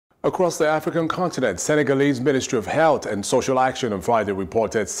Across the African continent, Senegalese Ministry of Health and Social Action on Friday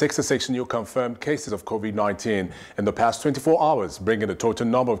reported 66 new confirmed cases of COVID-19 in the past 24 hours, bringing the total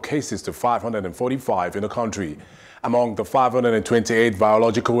number of cases to 545 in the country. Among the 528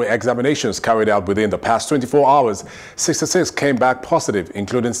 virological examinations carried out within the past 24 hours, 66 came back positive,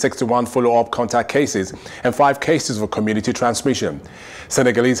 including 61 follow-up contact cases and 5 cases of community transmission.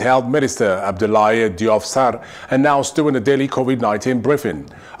 Senegalese Health Minister Abdoulaye Diouf Sarr announced during the daily COVID-19 briefing.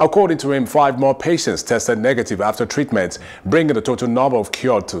 According to him, 5 more patients tested negative after treatment, bringing the total number of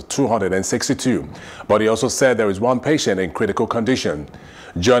cured to 262. But he also said there is 1 patient in critical condition.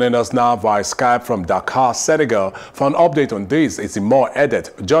 Joining us now via Skype from Dakar, Senegal, for an update on this is Imoh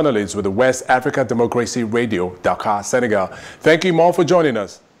Edet, journalist with the West Africa Democracy Radio, Dakar, Senegal. Thank you, Imoh, for joining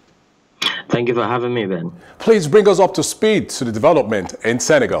us. Thank you for having me, Ben. Please bring us up to speed to the development in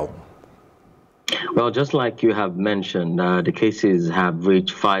Senegal. Well, just like you have mentioned, the cases have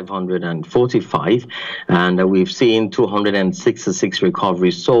reached 545, and we've seen 266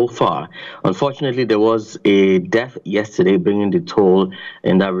 recoveries so far. Unfortunately, there was a death yesterday, bringing the toll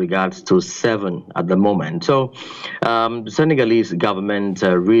in that regards to 7 at the moment. So the Senegalese government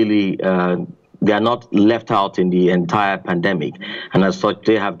really they are not left out in the entire pandemic, and as such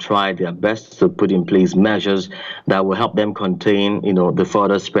they have tried their best to put in place measures that will help them contain the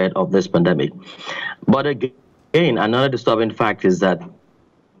further spread of this pandemic. But again, another disturbing fact is that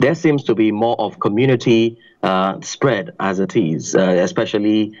there seems to be more of community spread as it is,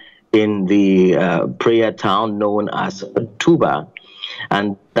 especially in the prayer town known as Tuba,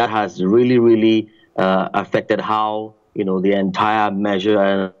 and that has really affected how the entire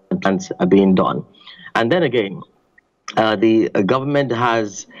measure plans are being done. And then again, the government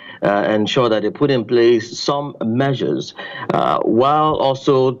has ensured that they put in place some measures while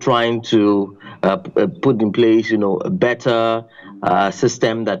also trying to put in place a better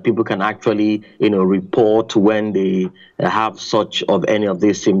system that people can actually report when they have such of any of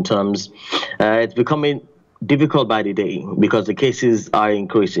these symptoms. It's becoming difficult by the day because the cases are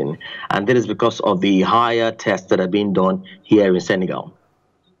increasing, and that is because of the higher tests that are being done here in Senegal.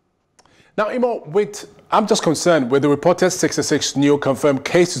 Now, Imoh, I'm just concerned with the reported 66 new confirmed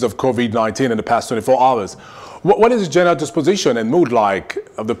cases of COVID-19 in the past 24 hours. What is the general disposition and mood like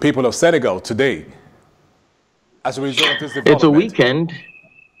of the people of Senegal today as a result of this development? It's a weekend.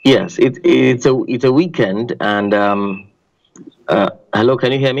 Yes, it's a weekend, and hello,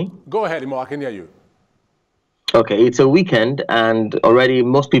 can you hear me? Go ahead, Imoh, I can hear you. Okay, it's a weekend, and already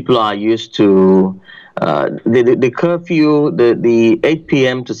most people are used to the curfew, the 8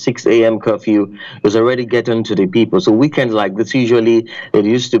 p.m. to 6 a.m. curfew is already getting to the people. So weekends like this, usually it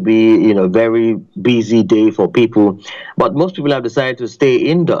used to be, very busy day for people, but most people have decided to stay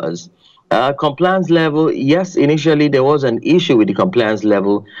indoors. Compliance level, yes, initially there was an issue with the compliance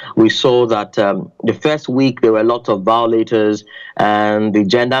level. We saw that the first week there were lots of violators, and the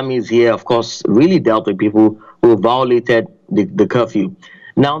gendarmerie here, of course, really dealt with people who violated the curfew.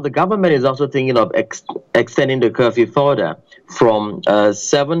 Now, the government is also thinking of extending the curfew further from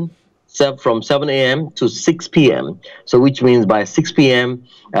 7 a.m. to 6 p.m. So which means by 6 p.m.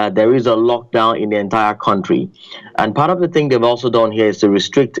 There is a lockdown in the entire country. And part of the thing they've also done here is to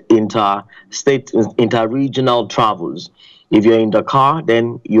restrict inter-state, inter-regional travels. If you're in Dakar,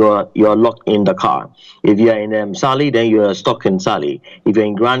 then you're locked in Dakar. If you're in Sali, then you're stuck in Sali. If you're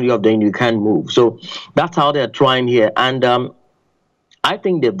in Grand Yoff, then you can't move. So that's how they're trying here. And I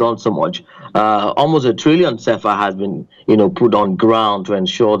think they've done so much. Almost $1 trillion CFA has been, put on ground to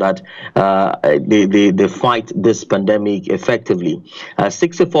ensure that they fight this pandemic effectively.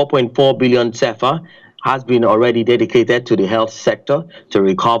 64.4 billion CFA has been already dedicated to the health sector to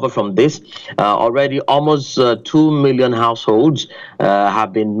recover from this. Already almost 2 million households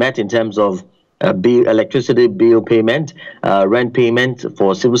have been met in terms of electricity bill payment, rent payment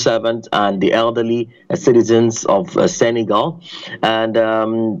for civil servants and the elderly citizens of Senegal. And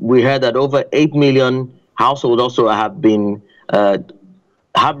we heard that over 8 million households also have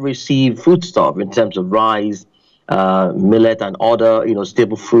received foodstuff in terms of rice, millet, and other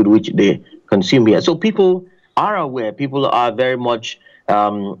staple food which they consume here. So people are aware. People are very much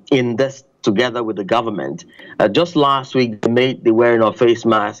in this together with the government. Just last week, they made the wearing of face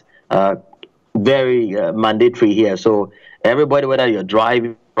masks very mandatory here. So everybody, whether you're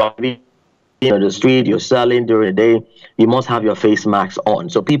driving the street, you're selling during the day, you must have your face masks on.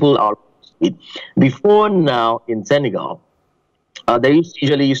 So people are before now in Senegal. There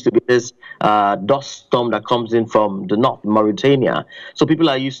usually used to be this dust storm that comes in from the north, Mauritania. So people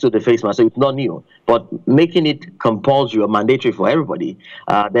are used to the face mask, so it's not new. But making it compulsory or mandatory for everybody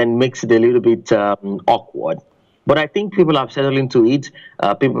then makes it a little bit awkward. But I think people have settled into it.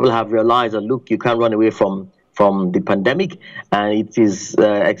 People have realized that, look, you can't run away from the pandemic, and it is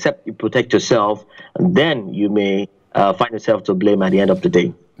except you protect yourself, and then you may find yourself to blame at the end of the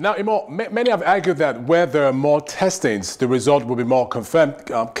day. Now, Imoh, many have argued that where there are more testings, the result will be more confirmed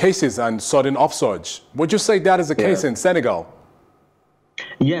cases and sudden upsurge. Would you say that is the case in Senegal?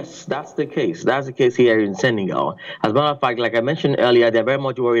 Yes, that's the case. That's the case here in Senegal. As a matter of fact, like I mentioned earlier, they're very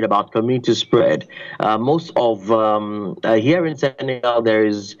much worried about community spread. Most of here in Senegal, there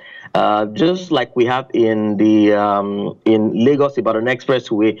is just like we have in the in Lagos about an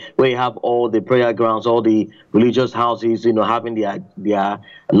expressway, where you have all the prayer grounds, all the religious houses, having their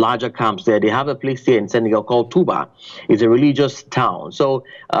larger camps there. They have a place here in Senegal called Touba. It's a religious town. So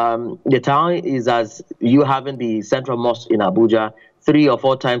the town is as you having the central mosque in Abuja, 3 or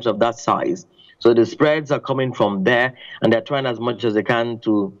 4 times of that size. So the spreads are coming from there, and they're trying as much as they can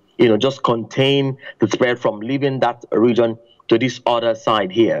to, just contain the spread from leaving that region to this other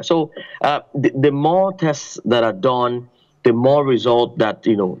side here. So the more tests that are done, the more result that,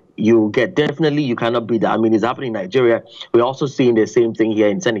 you get. Definitely, you cannot beat that. I mean, it's happening in Nigeria. We're also seeing the same thing here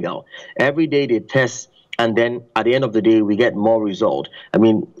in Senegal. Every day they test, and then at the end of the day, we get more result. I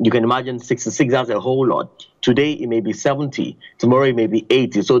mean, you can imagine 66, that's a whole lot. Today, it may be 70. Tomorrow, it may be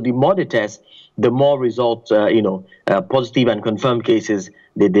 80. So the more they test, the more result, positive and confirmed cases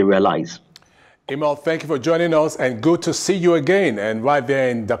that they realize. Imoh, thank you for joining us, and good to see you again. And right there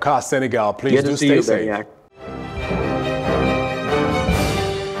in Dakar, Senegal, please do stay safe.